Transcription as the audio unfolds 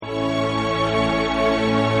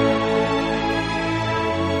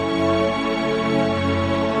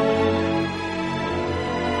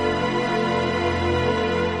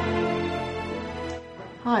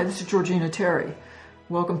Hi, this is Georgina Terry.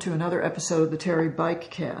 Welcome to another episode of the Terry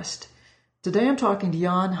Bikecast. Today I'm talking to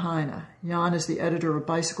Jan Heine. Jan is the editor of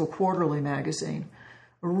Bicycle Quarterly magazine,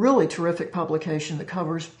 a really terrific publication that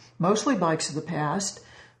covers mostly bikes of the past,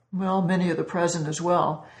 well, many of the present as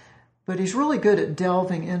well. But he's really good at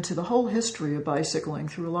delving into the whole history of bicycling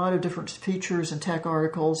through a lot of different features and tech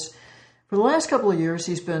articles. For the last couple of years,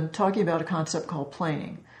 he's been talking about a concept called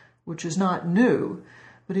planing, which is not new,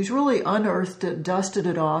 but he's really unearthed it, dusted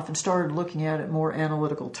it off, and started looking at it in more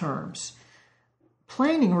analytical terms.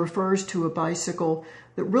 Planing refers to a bicycle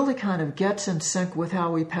that really kind of gets in sync with how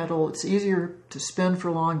we pedal. It's easier to spin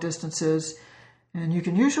for long distances, and you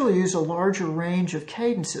can usually use a larger range of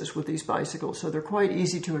cadences with these bicycles, so they're quite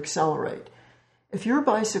easy to accelerate. If your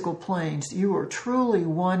bicycle planes, you are truly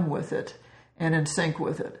one with it and in sync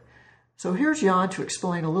with it. So here's Jan to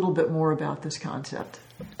explain a little bit more about this concept.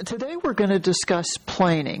 Today we're going to discuss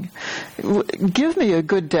planing. Give me a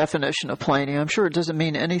good definition of planing. I'm sure it doesn't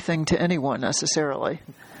mean anything to anyone necessarily.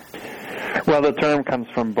 Well, the term comes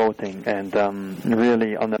from boating, and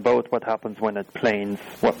really on a boat what happens when it planes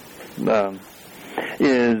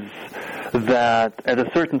is that at a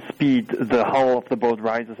certain speed the hull of the boat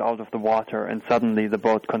rises out of the water and suddenly the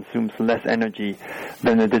boat consumes less energy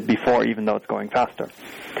than it did before, even though it's going faster.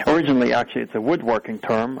 Originally, actually, it's a woodworking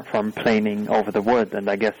term from planing over the wood, and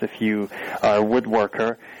I guess if you are a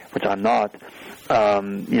woodworker, which I'm not,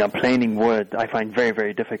 planing wood I find very,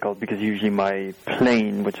 very difficult because usually my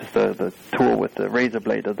plane, which is the tool with the razor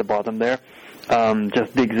blade at the bottom there,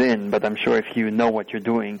 just digs in, but I'm sure if you know what you're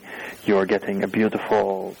doing, you're getting a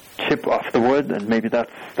beautiful chip off the wood, and maybe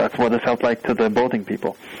that's what it felt like to the boating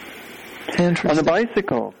people. On a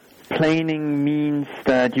bicycle, planing means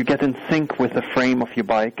that you get in sync with the frame of your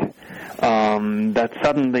bike, that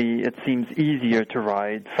suddenly it seems easier to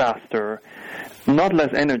ride, faster, not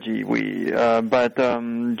less energy, but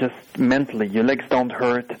just mentally. Your legs don't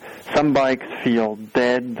hurt. Some bikes feel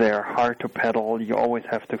dead. They're hard to pedal. You always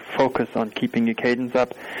have to focus on keeping your cadence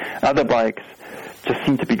up. Other bikes just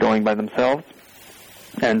seem to be going by themselves.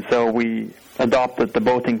 And so we adopted the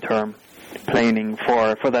boating term, planing,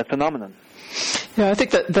 for that phenomenon. Yeah, I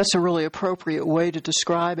think that's a really appropriate way to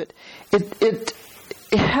describe it.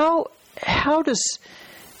 How does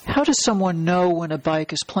someone know when a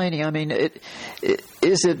bike is planing? I mean,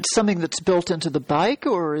 is it something that's built into the bike,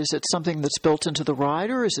 or is it something that's built into the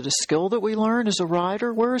rider? Is it a skill that we learn as a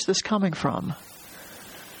rider? Where is this coming from?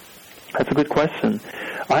 That's a good question.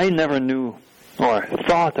 I never knew or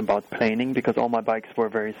thought about planing because all my bikes were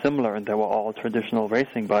very similar, and they were all traditional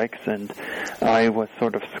racing bikes, and I was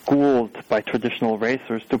sort of schooled by traditional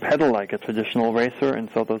racers to pedal like a traditional racer, and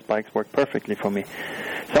so those bikes worked perfectly for me.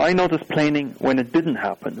 So I noticed planing when it didn't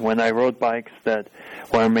happen, when I rode bikes that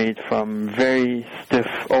were made from very stiff,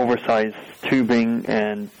 oversized tubing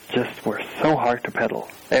and just were so hard to pedal.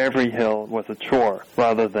 Every hill was a chore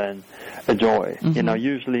rather than a joy. Mm-hmm.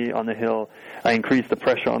 Usually on a hill I increase the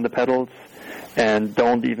pressure on the pedals and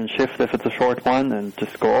don't even shift if it's a short one and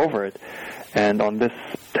just go over it. And on this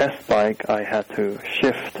test bike, I had to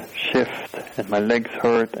shift, and my legs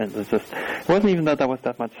hurt, and it wasn't even that I was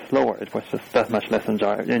that much slower. It was just that much less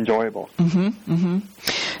enjoyable. Mm-hmm,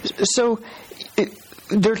 mm-hmm. So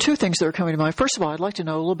there are two things that are coming to mind. First of all, I'd like to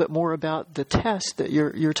know a little bit more about the test that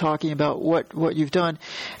you're talking about, what you've done.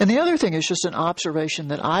 And the other thing is just an observation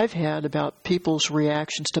that I've had about people's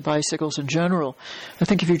reactions to bicycles in general. I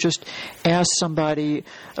think if you just ask somebody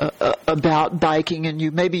about biking and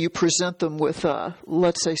you present them with,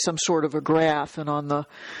 let's say, some sort of a graph, and on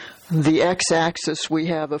the x-axis we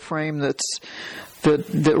have a frame that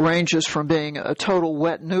ranges from being a total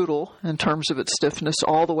wet noodle in terms of its stiffness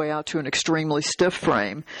all the way out to an extremely stiff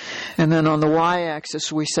frame. And then on the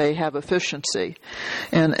y-axis we say have efficiency.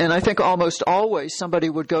 And I think almost always somebody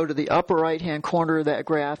would go to the upper right-hand corner of that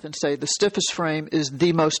graph and say the stiffest frame is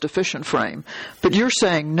the most efficient frame. But you're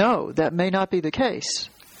saying no, that may not be the case.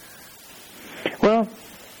 Well,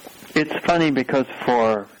 it's funny because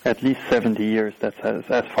for at least 70 years, that's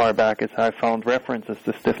as far back as I found references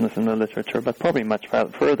to stiffness in the literature, but probably much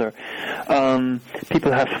further,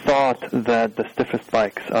 people have thought that the stiffest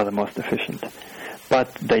bikes are the most efficient.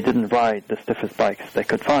 But they didn't ride the stiffest bikes they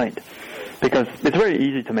could find. Because it's very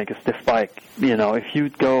easy to make a stiff bike. If you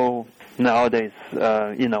go nowadays,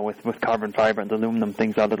 with carbon fiber and aluminum,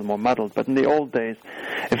 things are a little more muddled. But in the old days,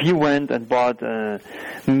 if you went and bought a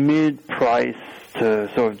mid-price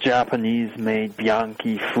sort of Japanese-made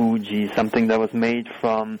Bianchi Fuji, something that was made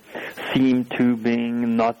from seam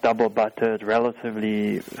tubing, not double-butted,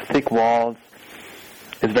 relatively thick walls,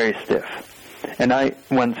 is very stiff. And I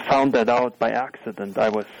once found that out by accident. I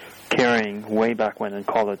was carrying, way back when in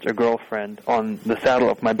college, a girlfriend on the saddle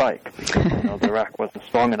of my bike because the rack wasn't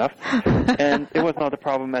strong enough. And it was not a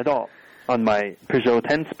problem at all on my Peugeot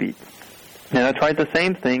 10-speed. And I tried the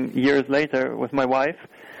same thing years later with my wife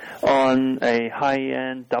on a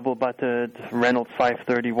high-end, double-butted Reynolds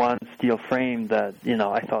 531 steel frame that,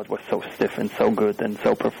 I thought was so stiff and so good and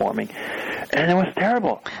so performing. And it was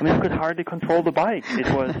terrible. I mean, I could hardly control the bike. It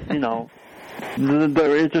was,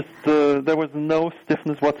 there was no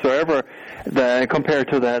stiffness whatsoever compared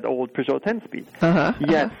to that old Peugeot 10-speed. Uh-huh.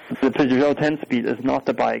 Yes, the Peugeot 10-speed is not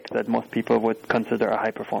the bike that most people would consider a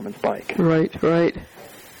high-performance bike. Right.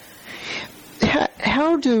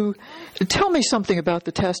 Tell me something about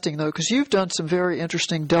the testing, though, because you've done some very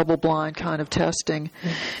interesting double-blind kind of testing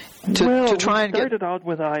to try and we started out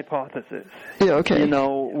with a hypothesis. Yeah, okay.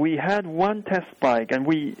 We had one test bike, and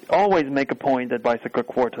we always make a point at Bicycle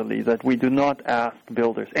Quarterly that we do not ask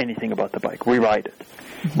builders anything about the bike. We ride it.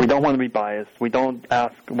 We don't want to be biased. We don't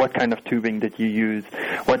ask what kind of tubing did you use,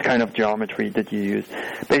 what kind of geometry did you use.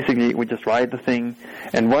 Basically, we just ride the thing,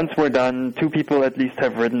 and once we're done, two people at least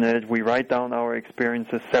have ridden it. We write down our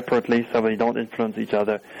experiences separately so they don't influence each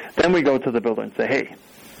other. Then we go to the builder and say, hey,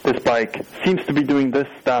 this bike seems to be doing this,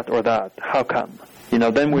 that, or that. How come?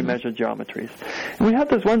 Then we measure geometries. And we had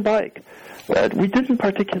this one bike that we didn't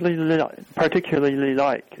particularly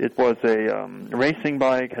like. It was a racing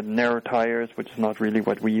bike, had narrow tires, which is not really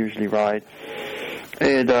what we usually ride.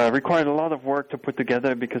 It required a lot of work to put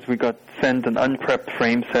together because we got sent an unprepped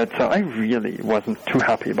frame set, so I really wasn't too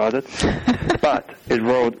happy about it. But it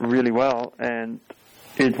rode really well, and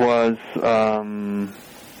it was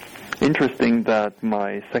interesting that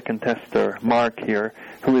my second tester, Mark here,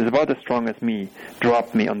 who is about as strong as me,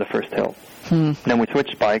 dropped me on the first hill. Then we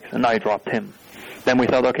switched bikes, and I dropped him. Then we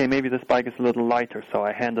thought, okay, maybe this bike is a little lighter, so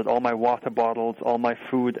I handed all my water bottles, all my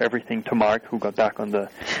food, everything to Mark, who got back on the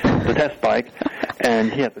test bike,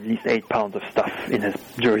 and he had at least 8 pounds of stuff in his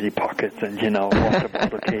jersey pockets and, water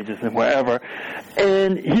bottle cages and wherever,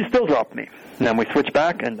 and he still dropped me. Then we switched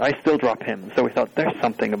back, and I still dropped him, so we thought, there's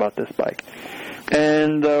something about this bike.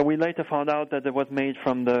 And we later found out that it was made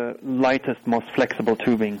from the lightest, most flexible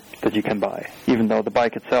tubing that you can buy, even though the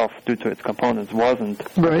bike itself, due to its components, wasn't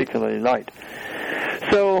particularly light.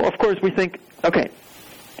 So, of course, we think, okay,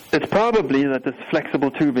 it's probably that this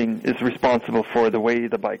flexible tubing is responsible for the way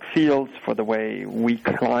the bike feels, for the way we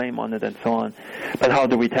climb on it, and so on. But how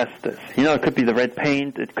do we test this? It could be the red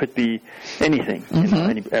paint. It could be anything.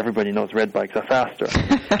 Everybody knows red bikes are faster.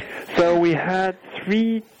 So we had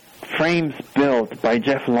 3 frames built by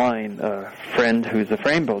Jeff Line, a friend who's a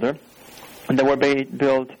frame builder, and they were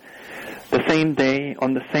built the same day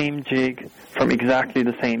on the same jig from exactly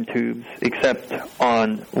the same tubes, except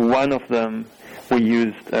on one of them we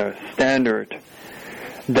used a standard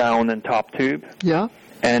down and top tube. Yeah.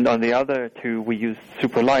 And on the other 2 we used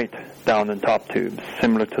super light down and top tubes,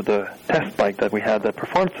 similar to the test bike that we had that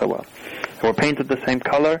performed so well. They were painted the same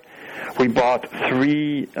color. We bought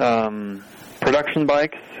 3 production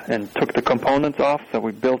bikes and took the components off, so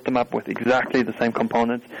we built them up with exactly the same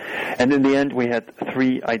components. And in the end, we had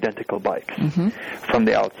 3 identical bikes from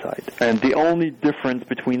the outside. And the only difference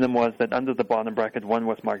between them was that under the bottom bracket, one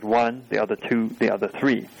was marked 1, the other 2, the other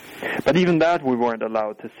 3. But even that we weren't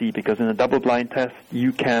allowed to see, because in a double-blind test,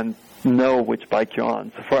 you can't know which bike you're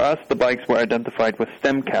on. So for us, the bikes were identified with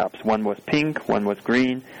stem caps. One was pink, one was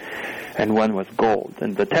green, and one was gold.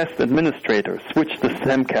 And the test administrator switched the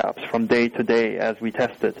stem caps from day to day as we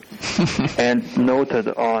tested and noted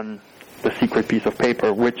on the secret piece of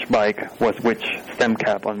paper which bike was which stem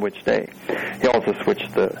cap on which day. He also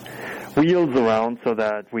switched the wheels around so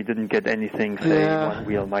that we didn't get anything, say one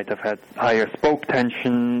wheel might have had higher spoke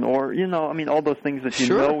tension or, all those things that you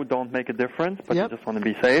know don't make a difference, but you just want to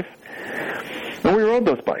be safe. And we rode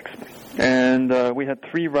those bikes. And we had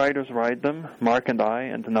 3 riders ride them, Mark and I,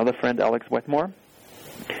 and another friend, Alex Wetmore.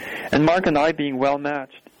 And Mark and I, being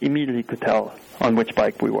well-matched, immediately could tell on which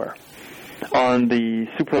bike we were. On the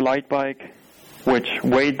super light bike, which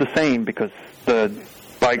weighed the same because the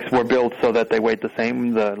bikes were built so that they weighed the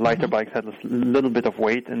same. The lighter bikes had a little bit of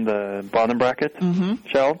weight in the bottom bracket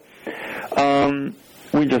shell.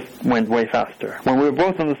 We just went way faster. When we were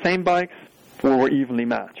both on the same bikes, we were evenly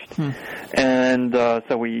matched. And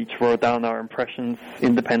so we each wrote down our impressions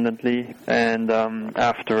independently, and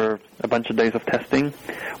after a bunch of days of testing,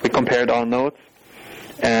 we compared our notes,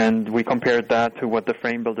 and we compared that to what the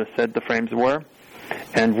frame builder said the frames were,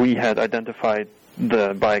 and we had identified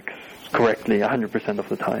the bikes correctly 100% of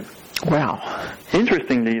the time. Wow.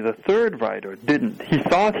 Interestingly, the third rider didn't. He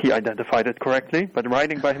thought he identified it correctly, but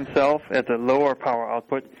riding by himself at a lower power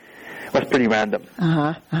output was pretty random.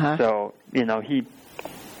 So, he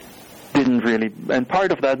didn't really, and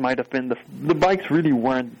part of that might have been the bikes really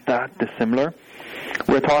weren't that dissimilar.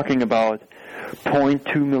 We're talking about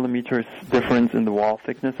 0.2 millimeters difference in the wall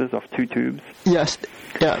thicknesses of two tubes. Yes,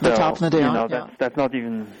 yeah, the top and the down. That's not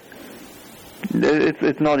even.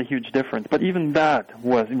 It's not a huge difference, but even that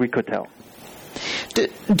we could tell.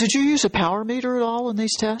 Did you use a power meter at all in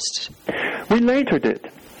these tests? We later did,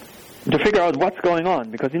 to figure out what's going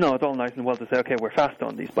on, because, it's all nice and well to say, okay, we're faster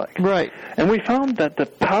on these bikes. Right. And we found that the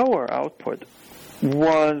power output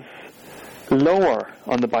was lower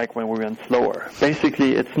on the bike when we went slower.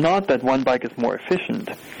 Basically, it's not that one bike is more efficient.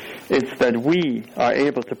 It's that we are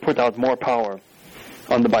able to put out more power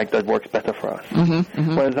on the bike that works better for us.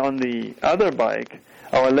 Whereas on the other bike,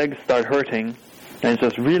 our legs start hurting, and it's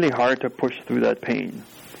just really hard to push through that pain.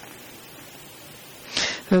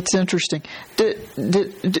 That's interesting.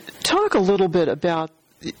 Talk a little bit about,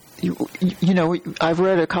 I've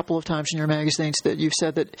read a couple of times in your magazines that you've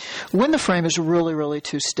said that when the frame is really, really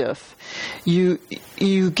too stiff, you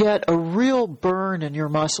get a real burn in your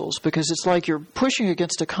muscles because it's like you're pushing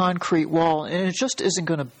against a concrete wall and it just isn't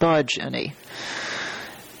going to budge any.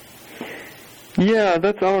 Yeah,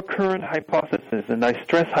 that's our current hypothesis, and I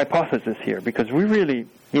stress hypothesis here because we really,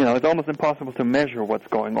 it's almost impossible to measure what's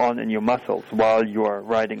going on in your muscles while you're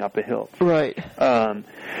riding up a hill. Right.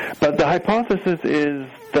 But the hypothesis is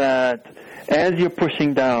that as you're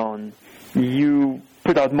pushing down, you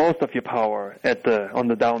put out most of your power on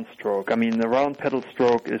the downstroke. I mean, the round pedal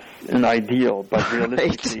stroke is an ideal, but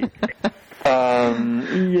realistically,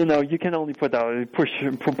 you can only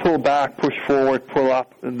pull back, push forward, pull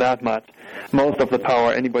up that much. Most of the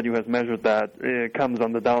power, anybody who has measured that, comes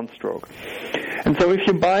on the downstroke. And so if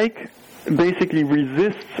your bike basically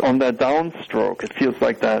resists on that downstroke, it feels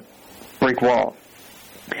like that brick wall.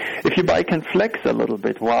 If your bike can flex a little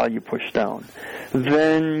bit while you push down,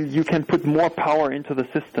 then you can put more power into the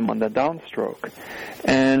system on that downstroke.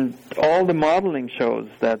 And all the modeling shows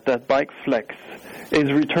that bike flex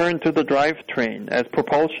is returned to the drivetrain as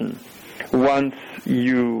propulsion once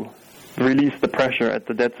you release the pressure at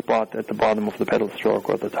the dead spot at the bottom of the pedal stroke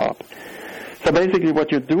or the top. So basically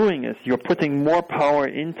what you're doing is you're putting more power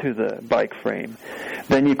into the bike frame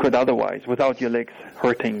than you could otherwise without your legs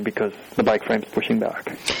hurting because the bike frame's pushing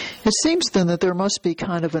back. It seems then that there must be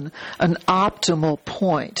kind of an optimal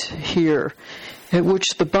point here at which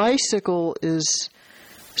the bicycle is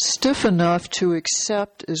stiff enough to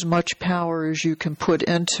accept as much power as you can put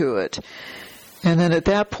into it. And then at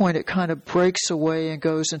that point, it kind of breaks away and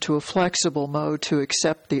goes into a flexible mode to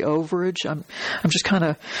accept the overage. I'm just kind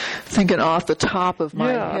of thinking off the top of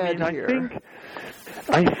my head here.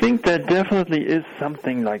 I think there definitely is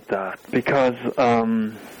something like that because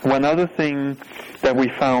one other thing that we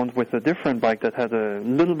found with a different bike that had a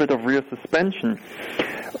little bit of rear suspension,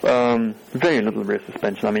 very little rear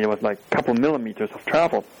suspension. I mean, it was like a couple millimeters of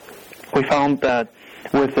travel. We found that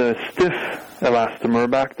with a stiff elastomer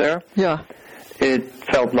back there, it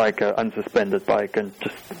felt like an unsuspended bike and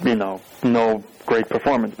just, no great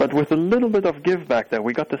performance. But with a little bit of give back there,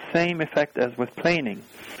 we got the same effect as with planing,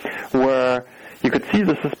 where you could see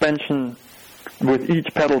the suspension with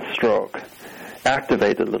each pedal stroke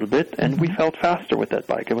activate a little bit, and we felt faster with that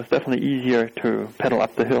bike. It was definitely easier to pedal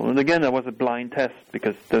up the hill. And again, that was a blind test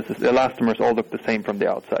because the elastomers all looked the same from the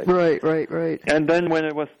outside. Right. And then when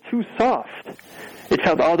it was too soft, it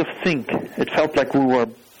felt out of sync. It felt like we were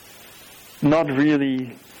not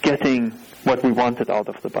really getting what we wanted out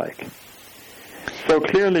of the bike. So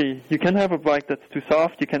clearly, you can have a bike that's too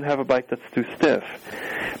soft, you can have a bike that's too stiff.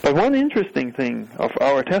 But one interesting thing of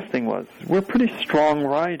our testing was we're pretty strong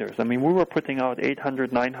riders. I mean, we were putting out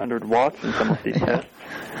 800, 900 watts in some of these tests.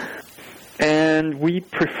 And we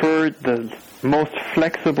preferred the most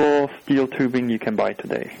flexible steel tubing you can buy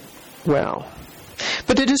today. Wow.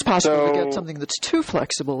 But it is possible to get something that's too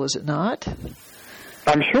flexible, is it not?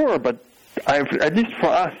 I'm sure, but at least for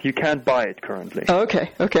us, you can't buy it currently. Oh, okay.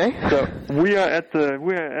 So we are at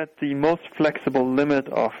the most flexible limit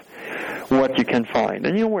of what you can find.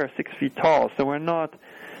 And we're 6 feet tall, so we're not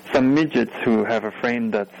some midgets who have a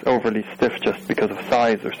frame that's overly stiff just because of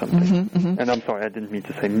size or something. And I'm sorry, I didn't mean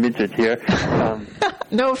to say midget here.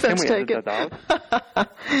 No offense taken. Can we edit that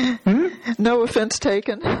out? No offense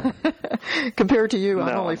taken. Compared to you,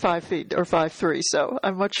 I'm only 5 feet or 5'3", so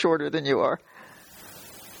I'm much shorter than you are.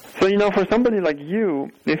 So, for somebody like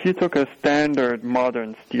you, if you took a standard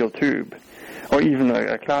modern steel tube, or even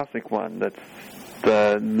a classic one that's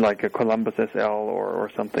like a Columbus SL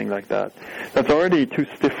or something like that, that's already too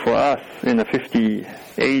stiff for us in a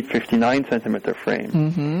 58, 59 centimeter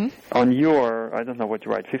frame. On your, I don't know what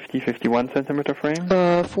you ride, 50, 51 centimeter frame?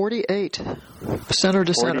 48, center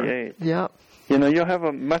to center. 48. Yeah. You'll have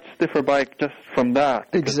a much stiffer bike just from that.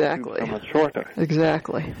 Exactly. It's so much shorter.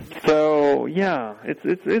 Exactly. So yeah,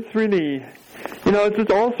 it's really,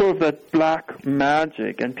 it's also that black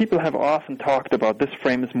magic, and people have often talked about this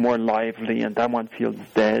frame is more lively and that one feels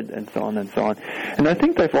dead and so on and so on. And I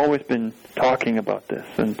think they've always been talking about this.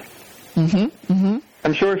 And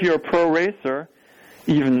I'm sure if you're a pro racer,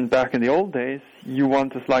 even back in the old days, you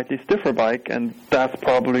want a slightly stiffer bike, and that's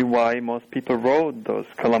probably why most people rode those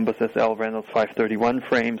Columbus SL Reynolds 531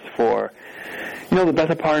 frames for, the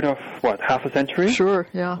better part of, half a century? Sure,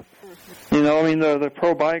 yeah. The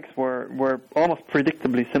pro bikes were almost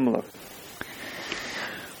predictably similar.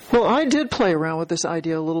 Well, I did play around with this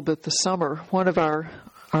idea a little bit this summer. One of our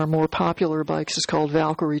more popular bikes is called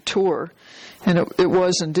Valkyrie Tour, and it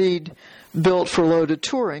was indeed built for loaded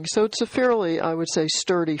touring, so it's a fairly, I would say,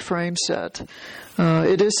 sturdy frame set.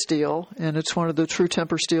 It is steel, and it's one of the true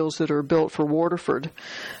temper steels that are built for Waterford.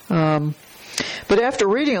 But after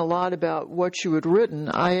reading a lot about what you had written,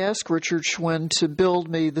 I asked Richard Schwinn to build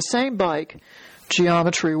me the same bike,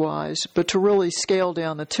 geometry-wise, but to really scale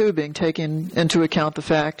down the tubing, taking into account the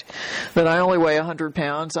fact that I only weigh 100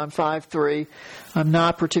 pounds, I'm 5'3", I'm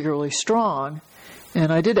not particularly strong. And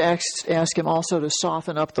I did ask him also to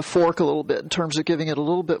soften up the fork a little bit in terms of giving it a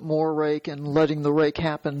little bit more rake and letting the rake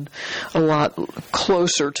happen a lot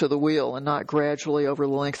closer to the wheel and not gradually over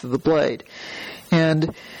the length of the blade.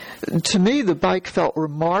 And to me, the bike felt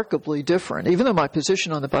remarkably different, even though my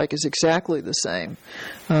position on the bike is exactly the same.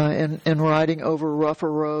 In riding over rougher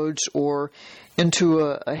roads or into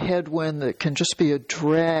a headwind that can just be a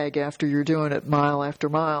drag after you're doing it mile after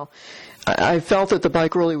mile, I felt that the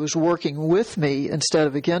bike really was working with me instead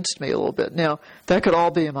of against me a little bit. Now, that could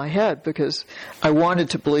all be in my head because I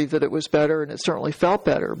wanted to believe that it was better, and it certainly felt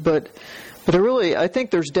better. But I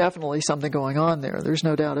think there's definitely something going on there. There's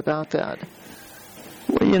no doubt about that.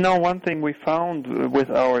 Well, one thing we found with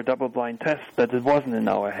our double-blind test that it wasn't in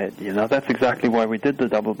our head. That's exactly why we did the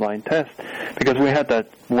double-blind test, because we had that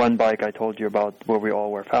one bike I told you about where we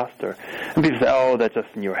all were faster. And people say, oh, that's just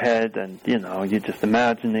in your head, and, you're just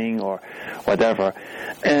imagining or whatever.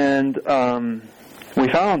 And we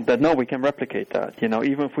found that, no, we can replicate that.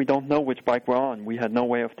 Even if we don't know which bike we're on, we had no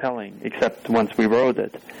way of telling, except once we rode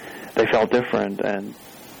it. They felt different, and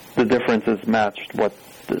the differences matched what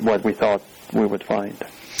we thought we would find.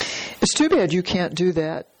 It's too bad you can't do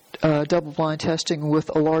that double-blind testing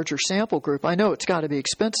with a larger sample group. I know it's got to be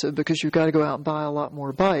expensive because you've got to go out and buy a lot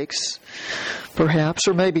more bikes, perhaps,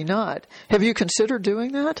 or maybe not. Have you considered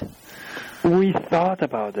doing that? We thought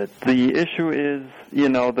about it. The issue is,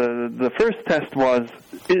 the first test was,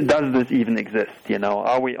 does this even exist?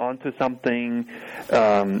 Are we onto something?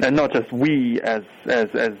 And not just we as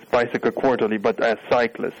Bicycle Quarterly, but as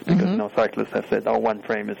cyclists, because cyclists have said, one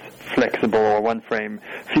frame is flexible or one frame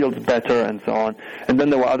feels better and so on. And then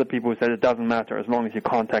there were other people who said it doesn't matter as long as your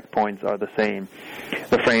contact points are the same.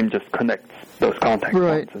 The frame just connects those contact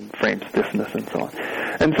points and frame stiffness and so on.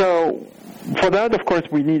 And so for that, of course,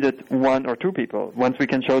 we needed one or two people. Once we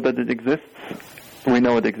can show that it exists, we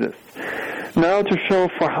know it exists. Now to show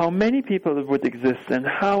for how many people it would exist and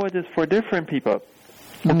how it is for different people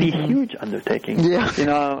would be a huge undertaking.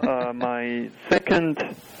 Yeah. My second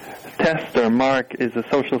tester, Mark, is a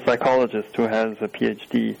social psychologist who has a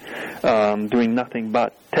PhD doing nothing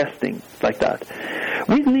but testing like that.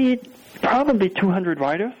 We need probably 200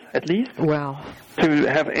 riders at least. Wow. To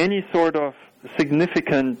have any sort of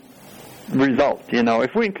significant result.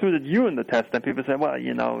 If we included you in the test, then people say, well,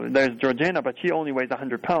 there's Georgiana, but she only weighs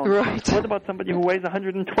 100 pounds. Right. What about somebody who weighs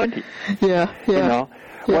 120? Yeah.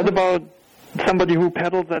 What about somebody who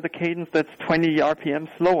pedals at a cadence that's 20 RPM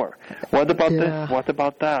slower? What about this? What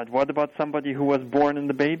about that? What about somebody who was born in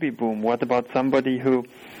the baby boom? What about somebody who...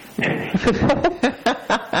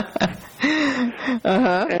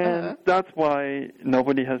 And that's why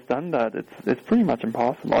nobody has done that. It's pretty much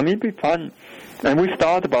impossible. I mean, it'd be fun. And we've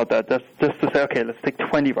thought about that, just to say, okay, let's take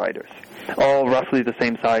 20 riders, all roughly the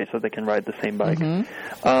same size so they can ride the same bike.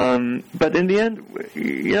 But in the end,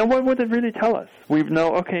 what would it really tell us? We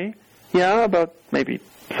know, okay, about maybe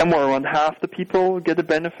somewhere around half the people get a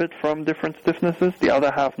benefit from different stiffnesses, the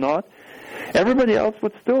other half not. Everybody else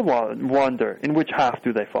would still wonder in which half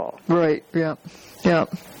do they fall. Right, yeah.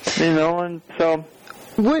 And so...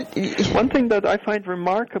 One thing that I find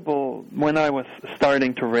remarkable when I was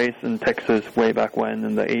starting to race in Texas way back when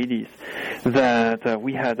in the 80s, that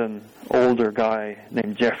we had an older guy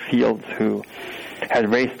named Jeff Fields who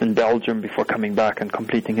had raced in Belgium before coming back and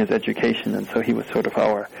completing his education, and so he was sort of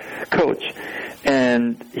our coach.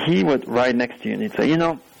 And he would ride next to you and he'd say, you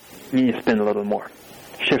need to spin a little more.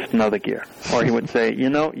 shift another gear. Or he would say,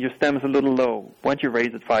 your stem is a little low. Why don't you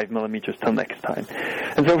raise it 5 millimeters till next time?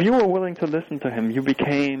 And so if you were willing to listen to him, you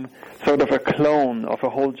became sort of a clone of a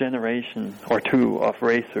whole generation or two of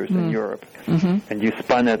racers in Europe. And you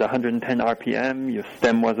spun at 110 RPM. Your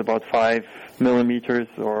stem was about 5 millimeters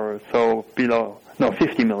or so below,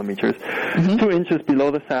 50 millimeters, 2 inches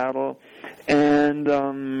below the saddle. And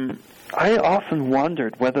I often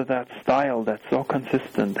wondered whether that style that's so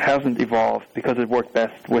consistent hasn't evolved because it worked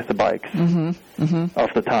best with the bikes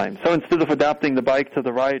of the time. So instead of adapting the bike to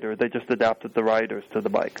the rider, they just adapted the riders to the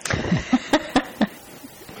bikes.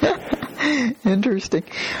 Interesting.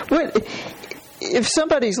 What if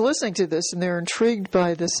somebody's listening to this and they're intrigued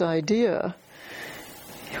by this idea?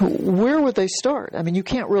 Where would they start? I mean, you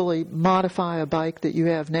can't really modify a bike that you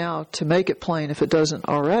have now to make it plain if it doesn't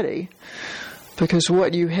already, because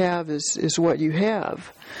what you have is what you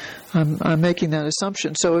have. I'm making that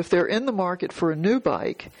assumption. So if they're in the market for a new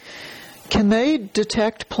bike, can they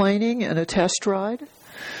detect planing in a test ride?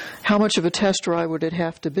 How much of a test ride would it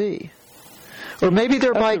have to be? Or maybe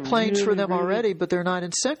their bike planes for them already, but they're not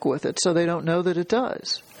in sync with it, so they don't know that it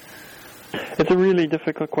does. It's a really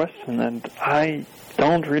difficult question, and I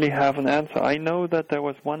don't really have an answer. I know that there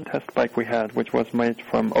was one test bike we had, which was made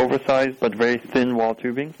from oversized but very thin wall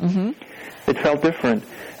tubing. It felt different,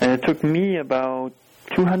 and it took me about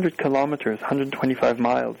 200 kilometers, 125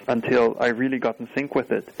 miles, until I really got in sync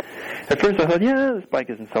with it. At first I thought, this bike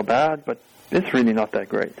isn't so bad, but it's really not that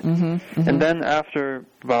great. And then after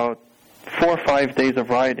about 4 or 5 days of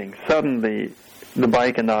riding, suddenly the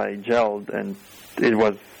bike and I gelled, and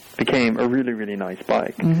it became a really, really nice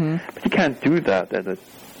bike. But you can't do that at a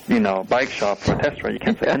bike shop for a test ride. You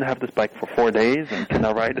can't say, I have this bike for 4 days, and can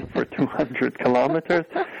I ride it for 200 kilometers?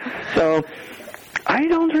 So I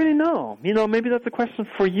don't really know. Maybe that's a question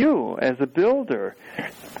for you as a builder.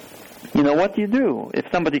 What do you do if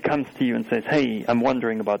somebody comes to you and says, hey, I'm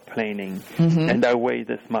wondering about planing, and I weigh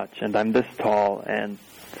this much, and I'm this tall, and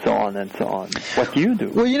so on and so on. What do you do?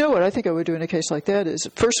 Well, what I think I would do in a case like that is,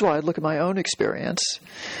 first of all, I'd look at my own experience,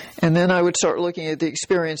 and then I would start looking at the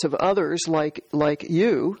experience of others like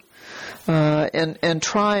you, and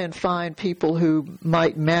try and find people who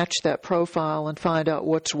might match that profile and find out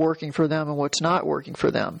what's working for them and what's not working for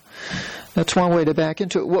them. That's one way to back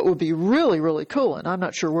into it. What would be really, really cool, and I'm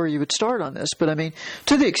not sure where you would start on this, but I mean,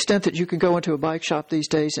 to the extent that you can go into a bike shop these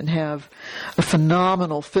days and have a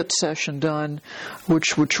phenomenal fit session done,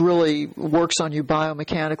 which really works on you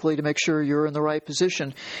biomechanically to make sure you're in the right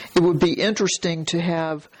position, it would be interesting to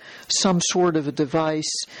have some sort of a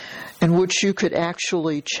device in which you could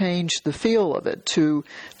actually change the feel of it to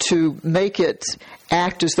make it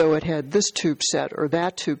act as though it had this tube set or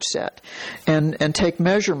that tube set, and take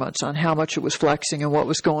measurements on how much it was flexing and what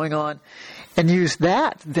was going on, and use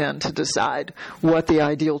that then to decide what the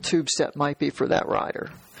ideal tube set might be for that rider.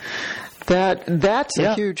 That's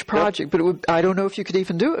a huge project, but I don't know if you could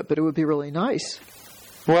even do it, but it would be really nice.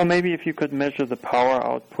 Well, maybe if you could measure the power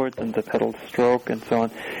output and the pedal stroke and so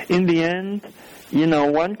on. In the end,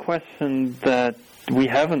 one question that we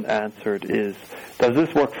haven't answered is, does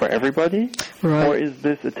this work for everybody? Right. Or is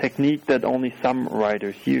this a technique that only some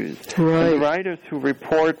riders use? Right. And the riders who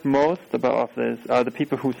report most about this are the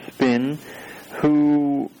people who spin,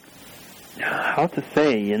 who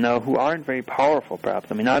who aren't very powerful,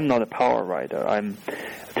 perhaps. I mean, I'm not a power rider. I'm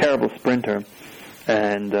a terrible sprinter.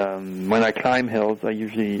 And when I climb hills, I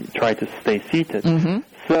usually try to stay seated.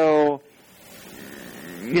 So,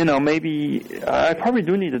 maybe I probably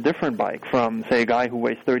do need a different bike from, say, a guy who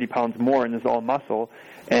weighs 30 pounds more and is all muscle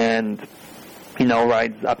and,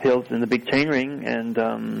 rides up hills in the big chainring. And,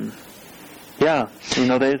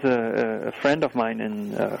 there's a friend of mine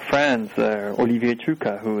in France, Olivier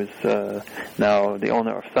Chuka, who is now the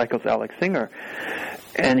owner of Cycles Alex Singer.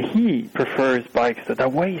 And he prefers bikes that are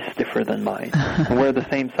way stiffer than mine. We're the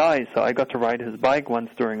same size, so I got to ride his bike once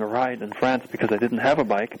during a ride in France because I didn't have a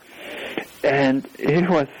bike. And it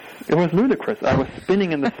was ludicrous. I was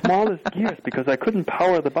spinning in the smallest gears because I couldn't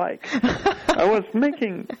power the bike. I was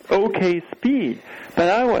making okay speed, but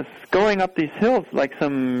I was going up these hills like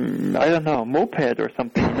some, moped or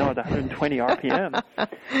something, at 120 RPM.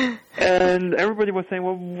 And everybody was saying,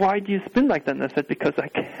 well, why do you spin like that? And I said, because I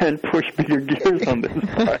can't push bigger gears on this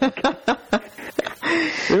bike.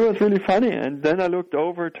 It was really funny. And then I looked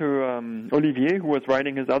over to Olivier, who was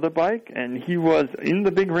riding his other bike, and he was in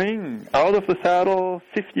the big ring, out of the saddle,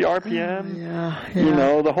 50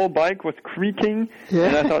 RPM. The whole bike was creaking.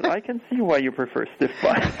 And I thought, I can see why you prefer stiff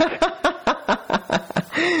bikes.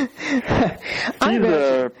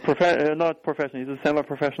 not professional. He's a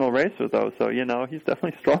semi-professional racer, though. So he's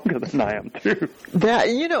definitely stronger than I am too. That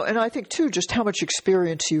and I think too, just how much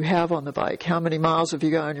experience you have on the bike. How many miles have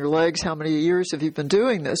you got on your legs? How many years have you been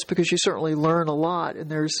doing this? Because you certainly learn a lot, and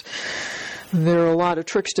there are a lot of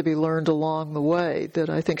tricks to be learned along the way that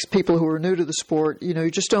I think people who are new to the sport, you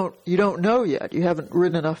don't know yet. You haven't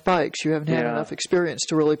ridden enough bikes. You haven't had enough experience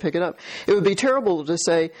to really pick it up. It would be terrible to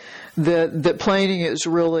say that planing is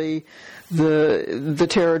really the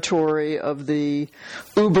territory of the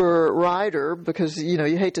Uber rider, because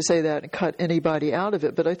you hate to say that and cut anybody out of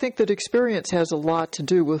it. But I think that experience has a lot to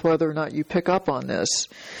do with whether or not you pick up on this.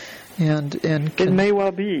 And it may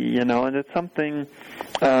well be, and it's something.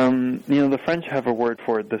 The French have a word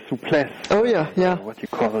for it, the souplesse. Oh yeah. What do you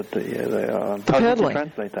call it? The how pedaling. do you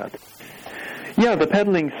translate that? Yeah, the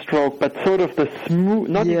pedaling stroke, but sort of the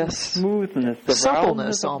not even smoothness, the suppleness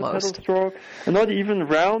roundness of almost. The pedal stroke, and not even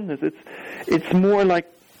roundness. It's more like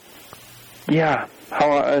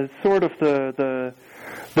how sort of the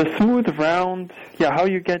smooth round. Yeah, how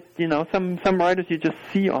you get some riders you just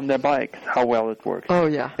see on their bikes how well it works. Oh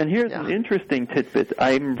yeah. And here's an interesting tidbit.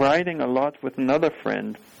 I'm riding a lot with another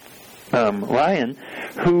friend, Ryan,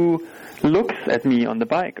 who looks at me on the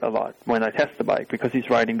bike a lot when I test the bike because he's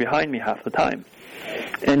riding behind me half the time.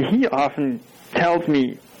 And he often tells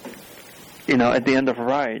me, at the end of a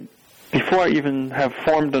ride, before I even have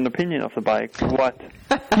formed an opinion of the bike, what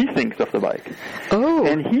he thinks of the bike. Oh.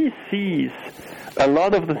 And he sees a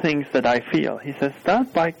lot of the things that I feel. He says,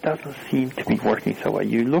 that bike doesn't seem to be working so well.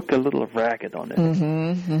 You look a little ragged on it.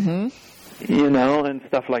 And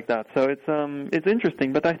stuff like that. So it's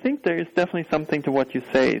interesting, but I think there is definitely something to what you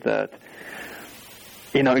say that,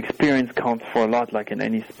 experience counts for a lot, like in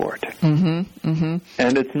any sport. And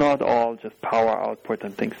it's not all just power output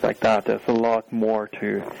and things like that. There's a lot more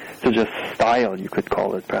to just style, you could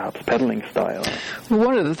call it, perhaps, pedaling style. Well,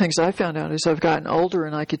 one of the things I found out as I've gotten older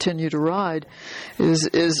and I continue to ride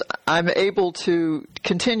is I'm able to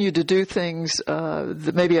continue to do things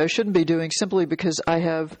that maybe I shouldn't be doing simply because I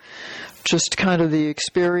have just kind of the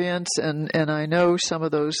experience and I know some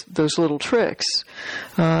of those little tricks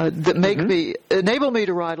that make enable me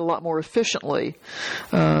to ride a lot more efficiently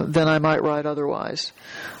than I might ride otherwise.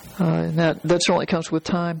 And that certainly comes with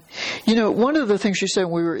time. One of the things you said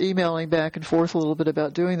when we were emailing back and forth a little bit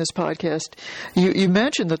about doing this podcast, you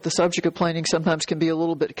mentioned that the subject of planing sometimes can be a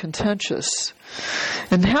little bit contentious.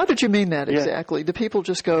 And how did you mean that exactly? Do people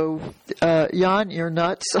just go, Jan, you're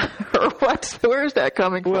nuts? Or what? Where is that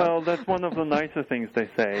coming from? Well, that's one of the nicer things they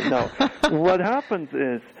say. No. What happens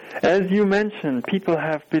is, as you mentioned, people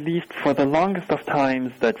have believed for the longest of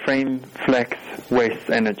times that frame flex wastes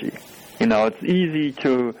energy. It's easy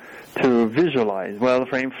to visualize. Well, the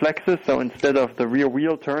frame flexes, so instead of the rear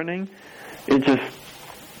wheel turning, it just,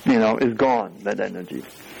 is gone, that energy.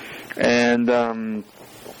 And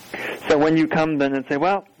so when you come then and say,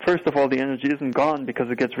 well, first of all, the energy isn't gone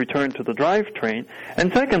because it gets returned to the drivetrain,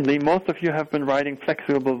 and secondly, most of you have been riding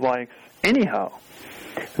flexible bikes anyhow,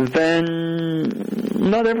 then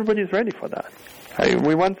not everybody is ready for that.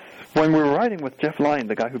 When we were riding with Jeff Lyon,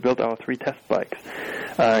 the guy who built our 3 test bikes,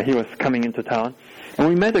 he was coming into town, and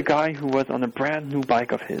we met a guy who was on a brand new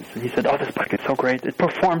bike of his. And he said, this bike is so great. It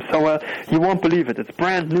performs so well. You won't believe it. It's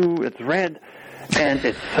brand new. It's red. And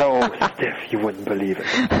it's so stiff, you wouldn't believe it.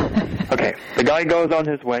 Okay, the guy goes on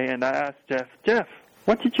his way, and I asked Jeff,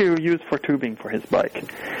 what did you use for tubing for his bike?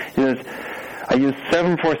 He says, I used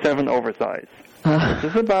 747 oversize.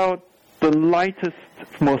 This is about the lightest,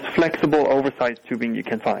 most flexible oversized tubing you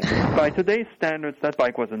can find. By today's standards, that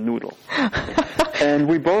bike was a noodle. And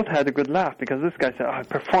we both had a good laugh because this guy said, it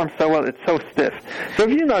performs so well, it's so stiff. So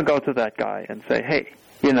if you now go to that guy and say, hey,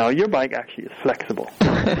 your bike actually is flexible,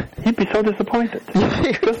 he'd be so disappointed.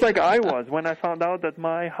 Just like I was when I found out that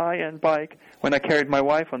my high-end bike, when I carried my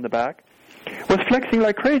wife on the back, was flexing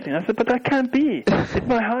like crazy. And I said, but that can't be. It's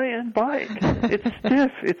my high-end bike. It's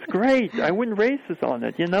stiff. It's great. I win races on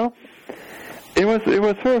it, It was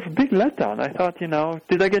sort of a big letdown. I thought,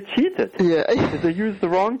 did I get cheated? Yeah. Did they use the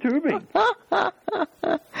wrong tubing?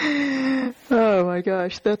 Oh my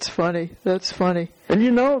gosh, that's funny. That's funny. And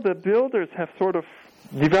the builders have sort of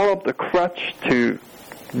developed a crutch to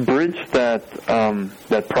bridge that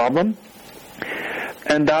problem.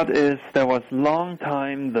 And that is, there was long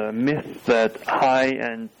time the myth that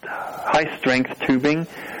high strength tubing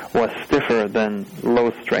was stiffer than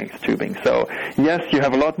low-strength tubing. So, yes, you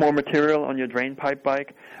have a lot more material on your drain pipe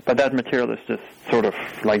bike, but that material is just sort of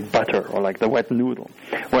like butter or like the wet noodle.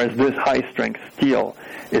 Whereas this high-strength steel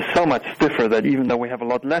is so much stiffer that even though we have a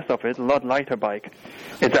lot less of it, a lot lighter bike,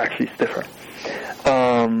 it's actually stiffer.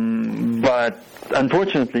 But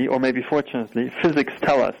unfortunately, or maybe fortunately, physics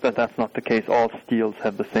tell us that that's not the case. All steels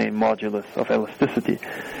have the same modulus of elasticity.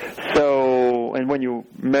 So, and when you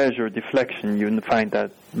measure deflection, you find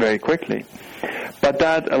that very quickly. But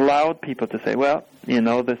that allowed people to say, well,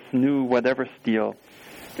 this new whatever steel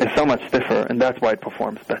is so much stiffer, and that's why it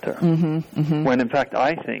performs better. When in fact,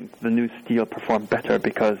 I think the new steel performed better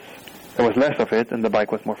because there was less of it and the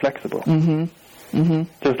bike was more flexible.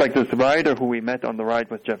 Just like this rider who we met on the ride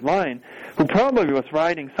with Jeff Vine, who probably was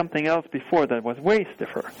riding something else before that was way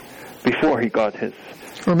stiffer, before he got his.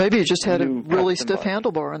 Or maybe he just had a really stiff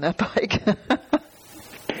handlebar on that bike.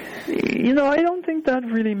 I don't think that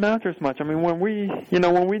really matters much. I mean, when we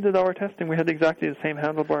did our testing, we had exactly the same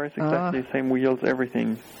handlebars, exactly the same wheels,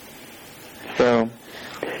 everything. So,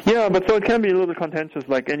 yeah, but so it can be a little contentious,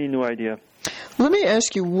 like any new idea. Let me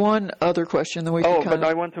ask you one other question. Then we can but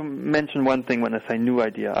I want to mention one thing when I say new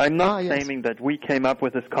idea. I'm not claiming that we came up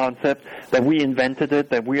with this concept, that we invented it,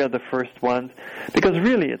 that we are the first ones, because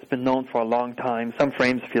really it's been known for a long time. Some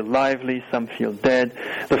frames feel lively, some feel dead.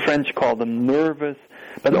 The French call them nervous,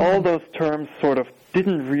 but all those terms sort of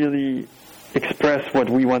didn't really express what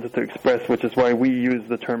we wanted to express, which is why we use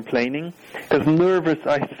the term planing. Because nervous,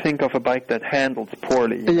 I think of a bike that handles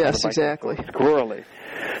poorly. Yes, exactly. Squirrely.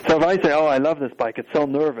 So if I say, I love this bike, it's so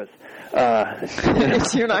nervous.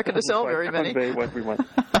 You're not going to sell very many. What we want.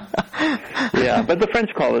 Yeah, but the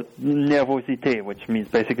French call it nervosité, which means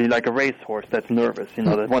basically like a racehorse that's nervous,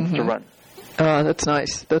 that wants to run. That's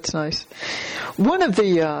nice. That's nice. One of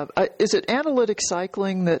the is it Analytic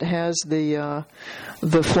Cycling that has the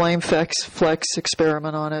Flame Flex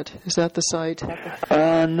experiment on it? Is that the site?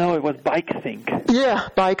 No, it was BikeThink. Yeah,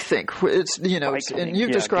 BikeThink. It's and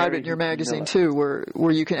you've described it in your magazine too,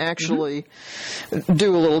 where you can actually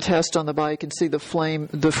do a little test on the bike and see the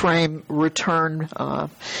frame return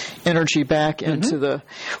energy back into the.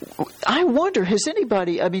 I wonder, has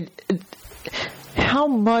anybody? I mean. How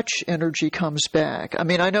much energy comes back? I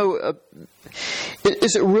mean, I know.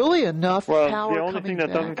 Is it really enough power coming back? Well, the only thing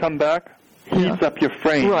that doesn't come back heats up your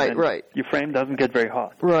frame. Right. Your frame doesn't get very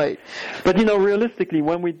hot. Right. But, realistically,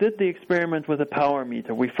 when we did the experiment with a power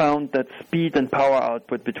meter, we found that speed and power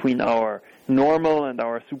output between our normal and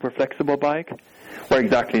our super flexible bike were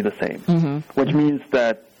exactly the same. Which means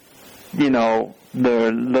that,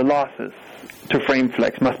 the losses to frame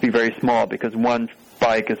flex must be very small because one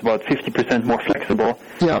bike is about 50% more flexible,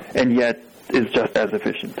 and yet is just as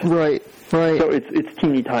efficient. Right. So it's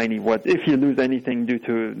teeny tiny. What if you lose anything due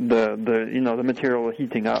to the material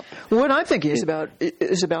heating up? What I'm thinking is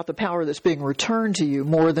about the power that's being returned to you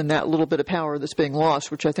more than that little bit of power that's being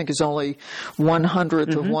lost, which I think is only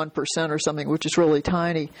 1/100th of 1% or something, which is really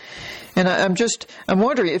tiny. And I'm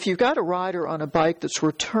wondering if you've got a rider on a bike that's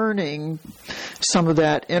returning some of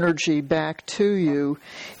that energy back to you,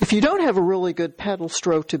 if you don't have a really good pedal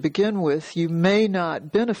stroke to begin with, you may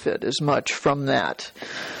not benefit as much from that.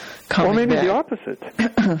 Or maybe the opposite.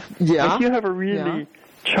 Yeah. If you have a really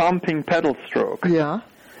chomping pedal stroke,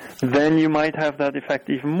 then you might have that effect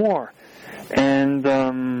even more. And,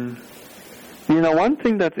 one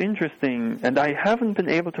thing that's interesting, and I haven't been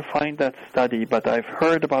able to find that study, but I've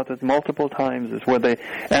heard about it multiple times, is where they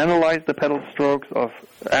analyzed the pedal strokes of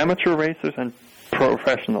amateur racers and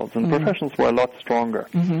professionals, and professionals were a lot stronger.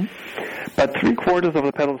 But 3/4 of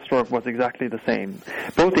the pedal stroke was exactly the same.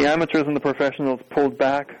 Both the amateurs and the professionals pulled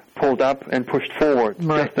back, pulled up, and pushed forward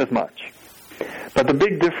just as much. But the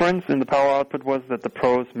big difference in the power output was that the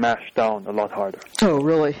pros mashed down a lot harder. Oh,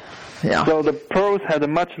 really? Yeah. So the pros had a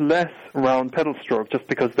much less round pedal stroke just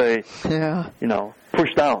because they,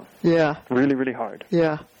 pushed down. Yeah. Really, really hard.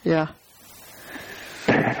 Yeah.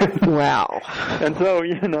 Wow. And so,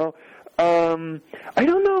 I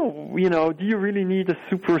don't know, do you really need a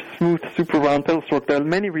super smooth, super round pedal stroke? There are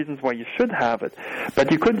many reasons why you should have it.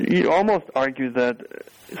 But you almost argue that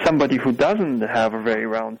somebody who doesn't have a very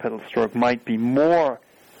round pedal stroke might benefit more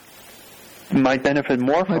from it. Might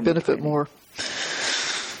benefit more.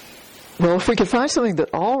 Well, if we can find something that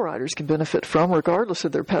all riders can benefit from, regardless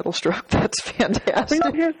of their pedal stroke, that's fantastic.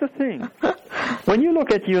 Here's the thing. When you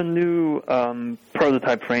look at your new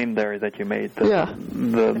prototype frame there that you made,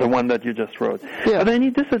 the one that you just wrote, are there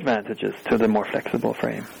any disadvantages to the more flexible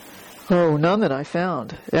frame? Oh, none that I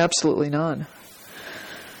found. Absolutely none.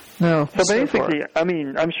 No. So basically,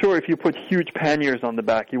 I'm sure if you put huge panniers on the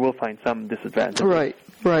back, you will find some disadvantages.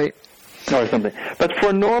 Right. or something. But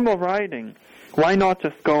for normal riding, why not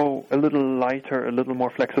just go a little lighter, a little more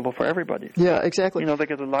flexible for everybody? Yeah, exactly. They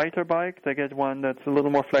get a lighter bike, they get one that's a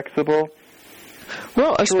little more flexible.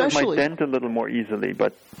 Well, Sure, especially... it might dent a little more easily,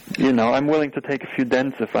 but, I'm willing to take a few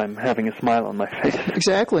dents if I'm having a smile on my face.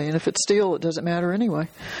 Exactly, and if it's steel, it doesn't matter anyway.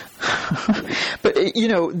 But,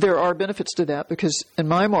 there are benefits to that, because in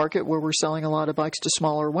my market, where we're selling a lot of bikes to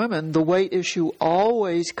smaller women, the weight issue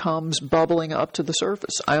always comes bubbling up to the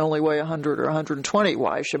surface. I only weigh 100 or 120.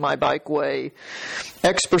 Why should my bike weigh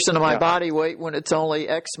X percent of my body weight when it's only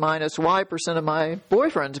X minus Y percent of my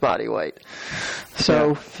boyfriend's body weight?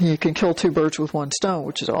 So you can kill two birds with one stone,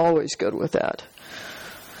 which is always good with that.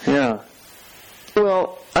 Yeah.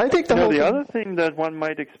 Well, I think the other thing that one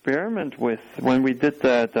might experiment with when we did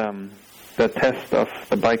that test of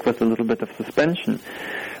the bike with a little bit of suspension,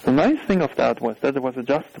 the nice thing of that was that it was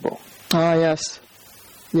adjustable. Ah, yes.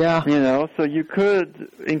 Yeah. So you could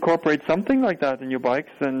incorporate something like that in your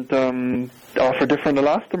bikes and offer different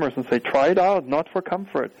elastomers and say, try it out, not for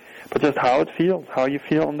comfort, but just how it feels, how you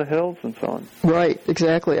feel on the hills and so on. Right,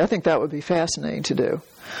 exactly. I think that would be fascinating to do.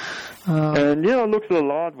 And, it looks a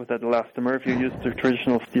little odd with that elastomer if you use the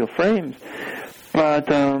traditional steel frames. But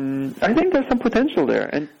I think there's some potential there.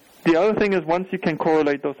 And the other thing is, once you can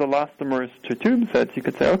correlate those elastomers to tube sets, you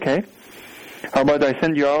could say, okay, how about I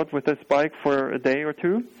send you out with this bike for a day or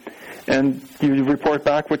two, and you report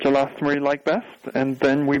back which elastomer you like best, and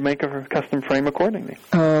then we make a custom frame accordingly.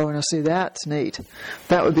 Oh, now see, that's neat.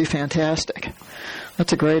 That would be fantastic.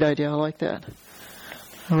 That's a great idea. I like that.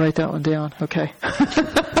 I'll write that one down. Okay.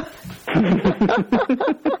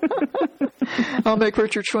 I'll make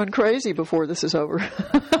Richard Schwinn crazy before this is over.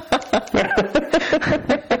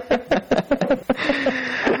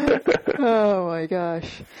 Oh, my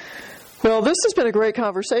gosh. Well, this has been a great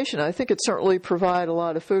conversation. I think it certainly provided a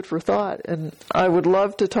lot of food for thought, and I would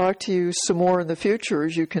love to talk to you some more in the future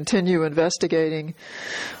as you continue investigating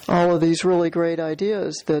all of these really great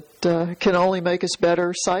ideas that can only make us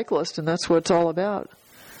better cyclists, and that's what it's all about.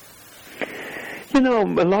 A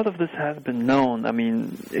lot of this has been known. I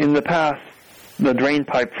mean, in the past, the drain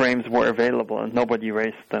pipe frames were available and nobody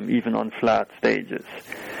raced them, even on flat stages.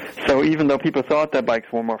 So even though people thought their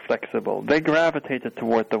bikes were more flexible, they gravitated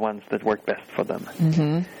toward the ones that worked best for them.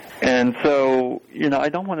 Mm-hmm. And so, I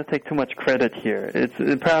don't want to take too much credit here. It's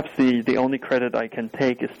perhaps the only credit I can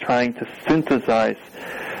take is trying to synthesize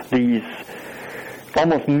these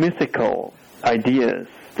almost mythical ideas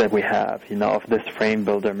that we have, of this frame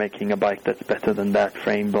builder making a bike that's better than that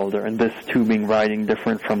frame builder, and this tubing riding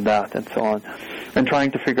different from that, and so on, and trying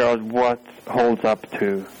to figure out what holds up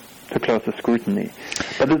to closer scrutiny.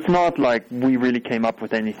 But it's not like we really came up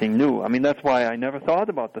with anything new. I mean, that's why I never thought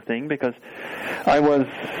about the thing, because I was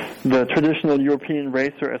the traditional European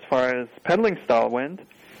racer as far as pedaling style went,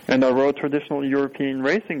 and I rode traditional European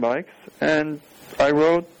racing bikes, and I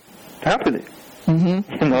rode happily.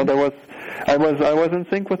 Mm-hmm. I was in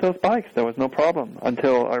sync with those bikes. There was no problem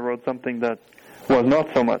until I rode something that was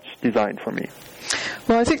not so much designed for me.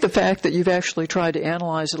 Well, I think the fact that you've actually tried to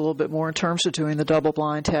analyze it a little bit more in terms of doing the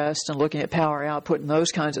double-blind test and looking at power output and those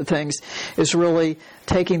kinds of things is really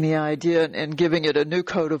taking the idea and giving it a new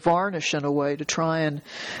coat of varnish in a way to try and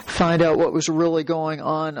find out what was really going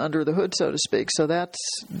on under the hood, so to speak. So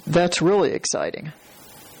that's really exciting.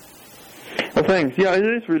 Well, thanks. Yeah, it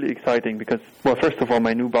is really exciting because, well, first of all,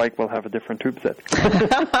 my new bike will have a different tube set.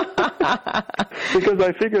 Because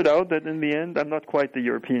I figured out that in the end, I'm not quite the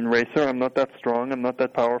European racer. I'm not that strong. I'm not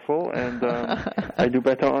that powerful. And I do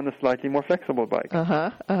better on a slightly more flexible bike.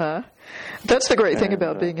 That's the great thing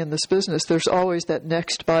about being in this business. There's always that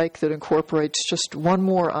next bike that incorporates just one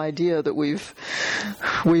more idea that we've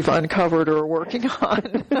uncovered or are working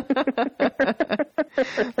on.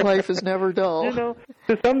 Life is never dull. You know,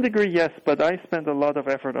 to some degree, yes, but I spent a lot of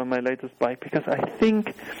effort on my latest bike because I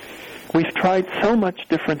think we've tried so much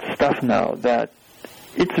different stuff now that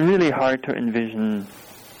it's really hard to envision.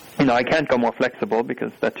 You know, I can't go more flexible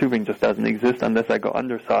because that tubing just doesn't exist unless I go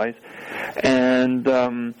undersize. And,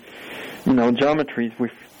 you know, geometries,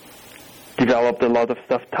 we've developed a lot of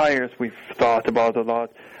stuff. Tires, we've thought about a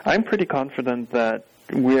lot. I'm pretty confident that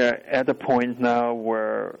we're at a point now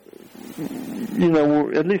where, you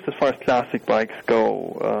know, at least as far as classic bikes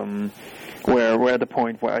go, where we're at a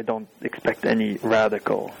point where I don't expect any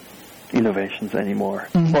radical innovations anymore.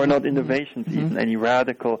 Mm-hmm. Or not innovations, mm-hmm. even any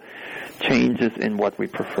radical changes in what we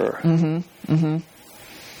prefer. Mm-hmm. Mm-hmm.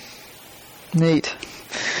 Neat.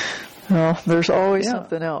 Well, there's always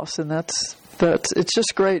something else, and that's it's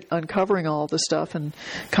just great uncovering all the stuff and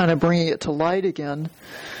kind of bringing it to light again,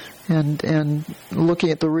 and looking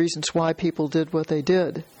at the reasons why people did what they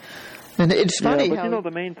did. And it's funny but how... you know,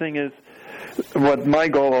 the main thing is what my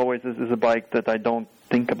goal always is a bike that I don't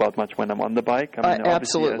think about much when I'm on the bike. I mean,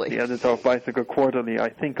 absolutely. As the editor of Bicycle Quarterly, I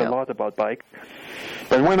think a lot about bikes.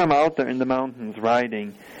 But when I'm out there in the mountains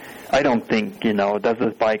riding, I don't think, does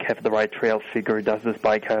this bike have the right trail figure? Does this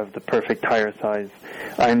bike have the perfect tire size?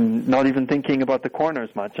 I'm not even thinking about the corners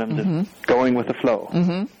much. I'm just going with the flow.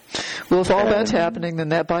 Well, if all that's happening, then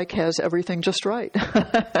that bike has everything just right.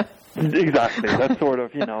 Exactly. That's sort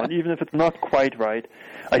of, and even if it's not quite right,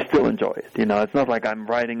 I still enjoy it. It's not like I'm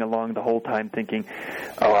riding along the whole time thinking,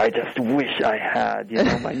 oh, I just wish I had,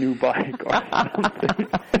 my new bike or something.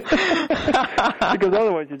 Because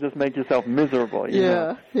otherwise you just make yourself miserable.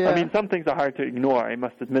 Yeah. I mean, some things are hard to ignore. I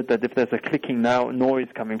must admit that if there's a clicking noise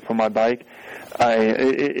coming from my bike,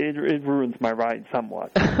 it ruins my ride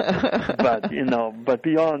somewhat. But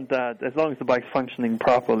beyond that, as long as the bike's functioning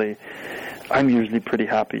properly, I'm usually pretty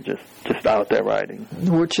happy just out there riding.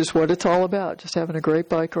 Which is what it's all about, just having a great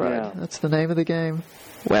bike ride. Yeah. That's the name of the game.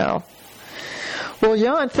 Wow. Well,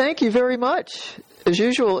 Jan, thank you very much. As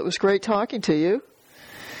usual, it was great talking to you.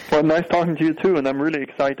 Well, nice talking to you, too, and I'm really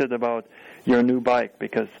excited about your new bike,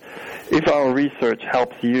 because if our research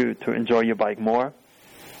helps you to enjoy your bike more,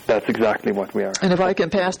 that's exactly what we are. And if I can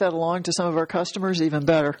pass that along to some of our customers, even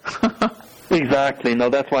better. Exactly. No,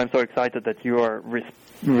 that's why I'm so excited that you are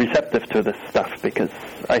receptive to this stuff, because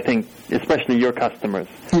I think especially your customers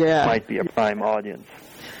might be a prime audience.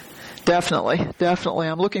 Definitely.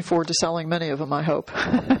 I'm looking forward to selling many of them, I hope.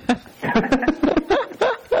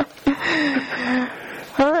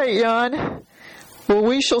 All right, Jan. Well,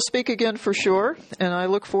 we shall speak again for sure, and I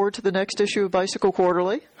look forward to the next issue of Bicycle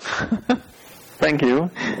Quarterly. Thank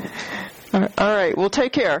you. All right. Well,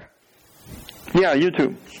 take care. Yeah, you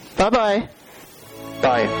too. Bye-bye.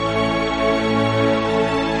 Bye.